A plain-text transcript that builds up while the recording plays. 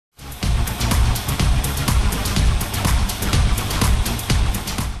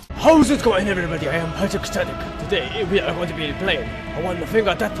How's it going, everybody? I am Patrckstatic. Today we are going to be playing a one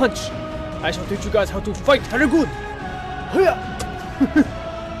finger death punch. I shall teach you guys how to fight very good.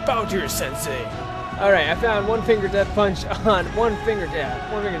 Bow to your sensei. Alright, I found one finger death punch on one finger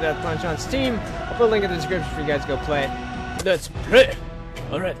death punch on Steam. I'll put a link in the description for you guys to go play. Let's play.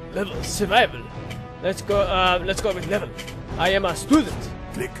 Alright, level survival. Let's go with level. I am a student.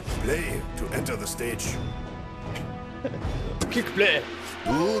 Click play to enter the stage. Click play.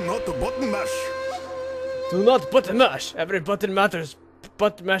 Do not button mash. Do not button mash. Every button matters.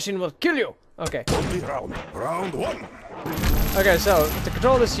 Button mashing will kill you. Okay. Only round one. Okay, so to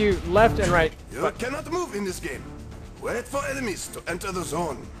control this, you left and right. You cannot move in this game. Wait for enemies to enter the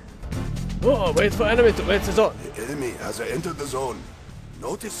zone. Oh, wait for enemy to enter the zone. The enemy has entered the zone.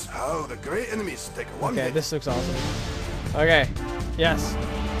 Notice how the gray enemies take one hit. Okay, this looks awesome. Okay, yes.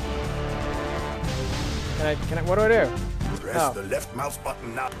 Can I? What do I do? Press the left mouse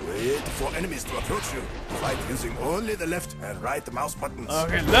button now. Wait for enemies to approach you. Fight using only the left and right mouse buttons.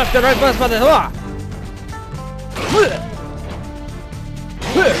 Okay, left and right mouse buttons.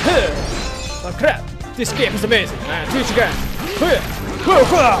 Oh crap! This game is amazing. I'll teach you guys.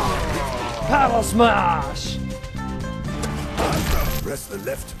 Power smash! Press the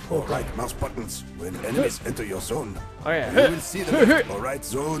left or right mouse buttons when enemies enter your zone. Oh yeah. You will see the left or right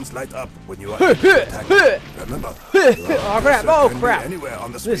zones light up when you are attacked. Remember, oh crap! Oh crap! Anywhere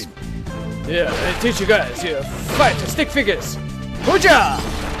on the screen. Yeah, I teach you guys. You fight stick figures. Hooja!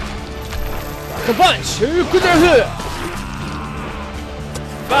 The punch.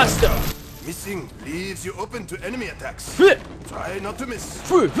 Faster. Missing leaves you open to enemy attacks. Try not to miss.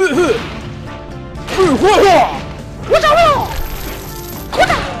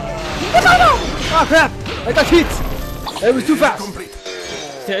 Oh crap! I got hit! It was too fast!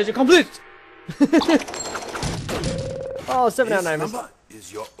 Stage complete! Oh, 7 out of 9. This number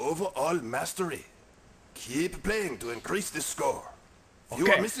is your overall mastery. Keep playing to increase this score.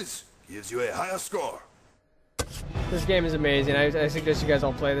 Fewer misses gives you a higher score. This game is amazing. I suggest you guys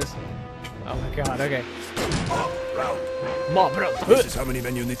all play this. Oh my god, okay. Mob round. This is how many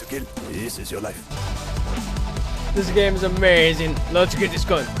men you need to kill. This is your life. This game is amazing. Let's get this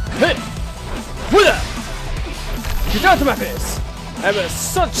going. Hey! Get out of my face! I will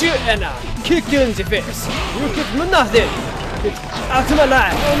touch you and kick you in the face. You kick me nothing. Get out of my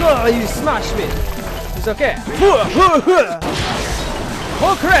life. Oh no, you smashed me. It's okay.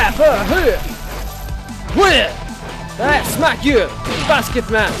 Oh crap! I smack you, basket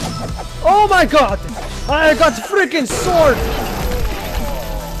man. Oh my god! I got freaking sword.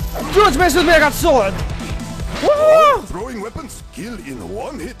 Don't mess with me, I got sword. Throwing weapons, kill in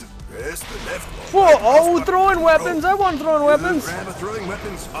one hit. Press the left. Whoa, oh, throwing weapons. I want throwing weapons. Grab throwing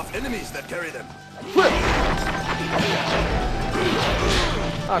weapons of enemies that carry them.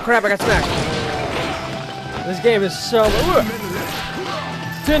 Oh crap, I got smacked. This game is so...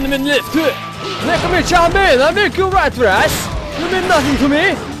 10 men left. Make me child man, I make you right for us. You mean nothing to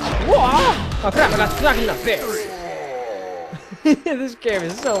me. Whoa. Oh crap, I got smacked in the face. This game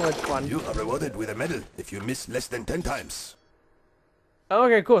is so much fun. You are rewarded with a medal if you miss less than 10 times.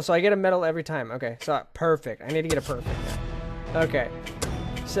 Okay, cool. So I get a medal every time. Okay, so perfect. I need to get a perfect now. Okay.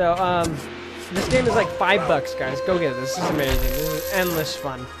 So, this game is like $5, guys. Go get it. This is amazing. This is endless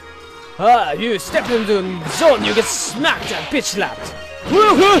fun. Ah, you step into the zone, you get smacked and bitch slapped.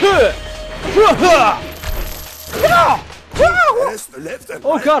 Press the left and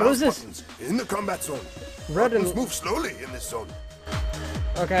oh right god, who's this? In the combat zone. Red and move slowly in this zone.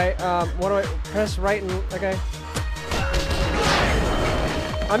 okay, what do I press right and okay.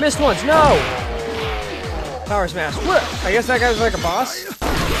 I missed once, no! Power smash. I guess that guy's like a boss.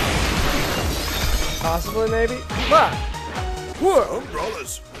 Possibly, maybe. Some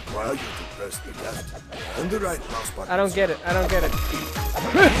brawlers require you to press the left and the right mouse button. I don't get it. I don't get it.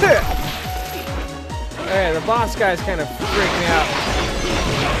 Okay, the boss guy's kind of freaking me out.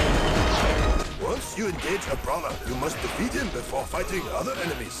 Once you engage a brawler, you must defeat him before fighting other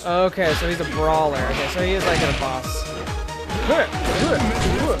enemies. Okay, so he's a brawler. Okay, so he is like a boss.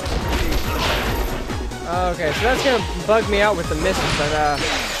 Okay, so that's gonna bug me out with the misses, but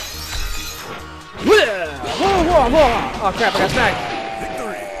oh crap, I got smacked.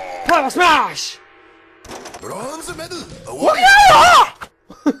 Victory! Power smash! Bronze medal!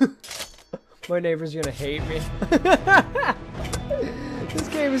 My neighbor's gonna hate me. This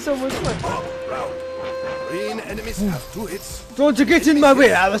game is so much fun. Round. Green enemies have 2 hits. Don't you get in my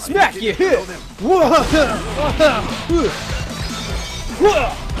way, I will smack you! I'm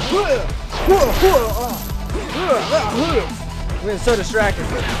getting so distracted.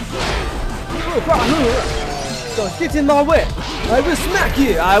 Don't get in my way. I will smack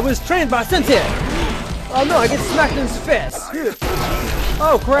you. I was trained by Sensei. Oh no, I get smacked in his face.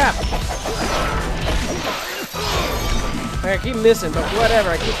 Oh crap. I keep missing, but whatever.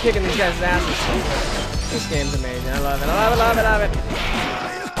 I keep kicking these guys' asses. This game's amazing. I love it. I love it, love it, love it.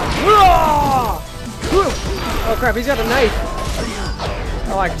 Oh crap, he's got a knife.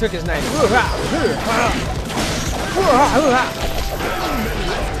 Oh, I took his knife.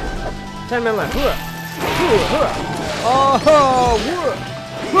 10 men left. Oh,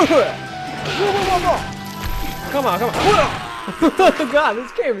 come on, come on. God,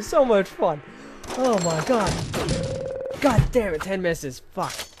 this game is so much fun. Oh my god. God damn it, 10 misses.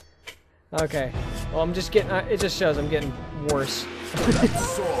 Fuck. Okay. Well, I'm just getting, it just shows I'm getting worse.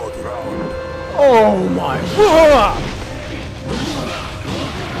 Oh my.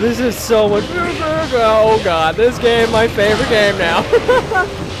 This is so much. Oh god, this game, my favorite game now.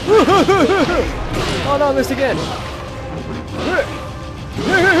 Oh no, I missed again.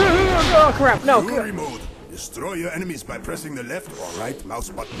 Oh crap, no. Fury mode. Destroy your enemies by pressing the left or right mouse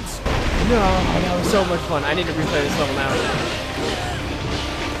buttons. No, that was so much fun. I need to replay this level now.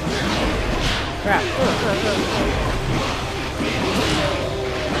 Crap.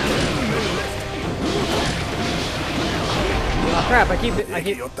 Oh crap, I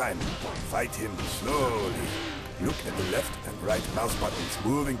keep your time. Fight him slowly. Look at the left and right mouse buttons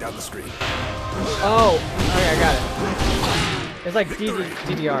moving down the screen. Oh, okay, I got it. It's like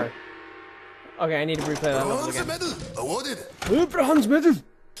DDR. Okay, I need to replay that level again. Medal awarded. Bronze medal.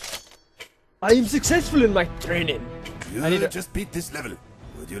 I am successful in my training. You I need to just beat this level.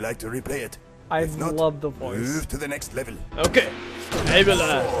 Would you like to replay it? I If not, love the voice. Move to the next level. Okay. I will.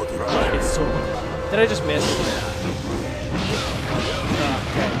 It's so. Did I just miss?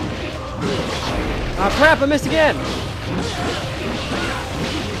 Okay. Oh crap! I missed again.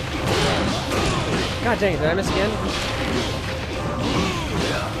 God dang it! Did I miss again?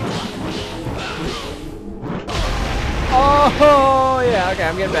 Oh yeah. Okay,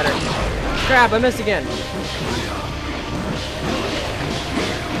 I'm getting better. Crap! I missed again.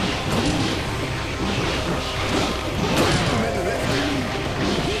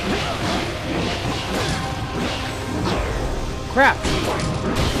 Crap!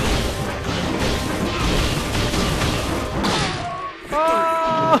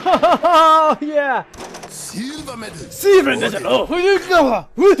 Oh yeah! Silver medal. Silver medal. Oh,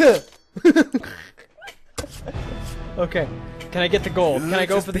 okay. Can I get the gold? Can I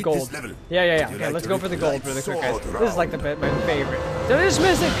go for the gold? Yeah. Okay, let's go for the gold really quick, guys. This is like my favorite. Did I just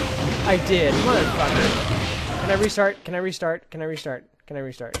miss it? I did. Motherfucker. Can I restart? Can I restart? Can I restart? Can I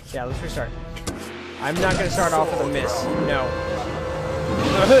restart? Yeah, let's restart. I'm not gonna start off with a miss. No.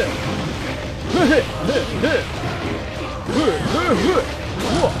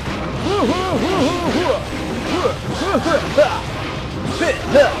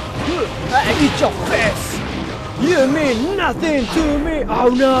 Eat your face! You mean nothing to me! Oh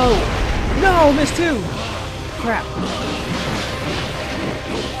no! No, missed two! Crap.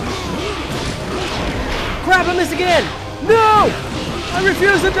 Crap, I missed again! No! I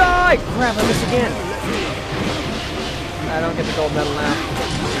refuse to die! Crap, I missed again. I don't get the gold medal now.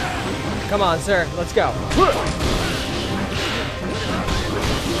 Come on, sir. Let's go.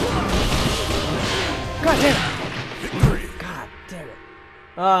 God damn it. Victory. God damn it.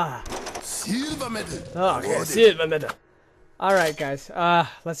 Ah. Silver medal. Oh, okay, silver medal. Alright, guys.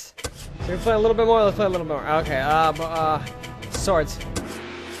 Let's... So we play a little bit more? Let's play a little more. Okay, swords.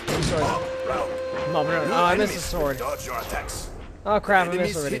 Swords. Oh, I missed the sword. Dodge your attacks. Oh crap, I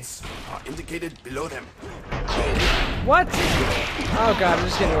missed already. Hits are indicated below them. What? Oh god, I'm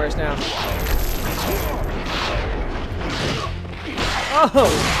just getting worse now. Oh!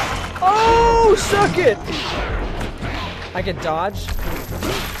 Oh, suck it! I can dodge.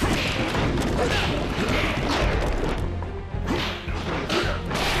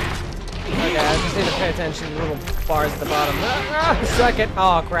 Okay, I just need to pay attention to the little bars at the bottom. Suck it!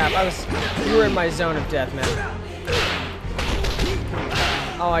 Oh crap, you were in my zone of death, man.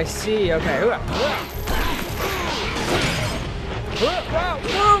 Oh, I see. Okay.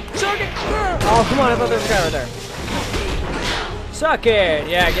 Suck it! Oh, come on! I thought there was a guy right there. Suck it!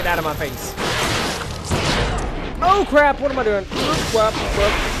 Yeah, get out of my face. Oh crap! What am I doing?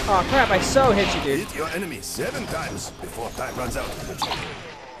 Oh crap! I so hit you, dude. Hit your enemy 7 times before time runs out.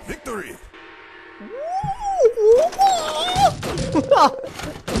 Victory!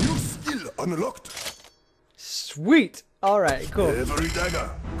 New skill unlocked. Sweet. All right. Cool. Every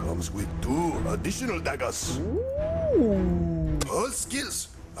dagger comes with 2 additional daggers. Ooh. All skills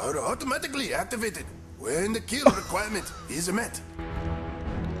are automatically activated when the kill requirement is met.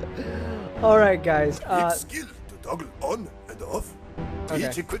 All right, guys. Each skill toggle on and off. Okay.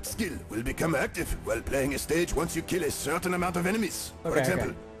 Each equipped skill will become active while playing a stage once you kill a certain amount of enemies. For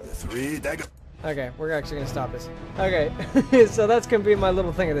example, the 3 dagger. Okay, we're actually gonna stop this. Okay, so that's gonna be my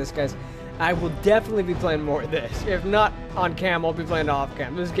little thing of this, guys. I will definitely be playing more of this. If not on cam, I'll be playing off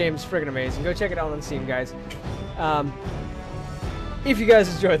cam. This game's friggin' amazing. Go check it out on Steam, guys. If you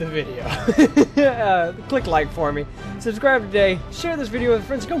guys enjoyed the video, click like for me. Subscribe today. Share this video with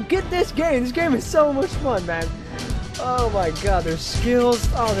friends. Go get this game. This game is so much fun, man. Oh my god, there's skills.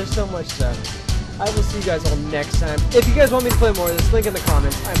 Oh, there's so much stuff. I will see you guys all next time. If you guys want me to play more of this, link in the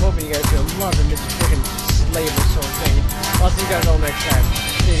comments. I'm hoping you guys are loving this freaking slaver sword thing. I'll see you guys all next time.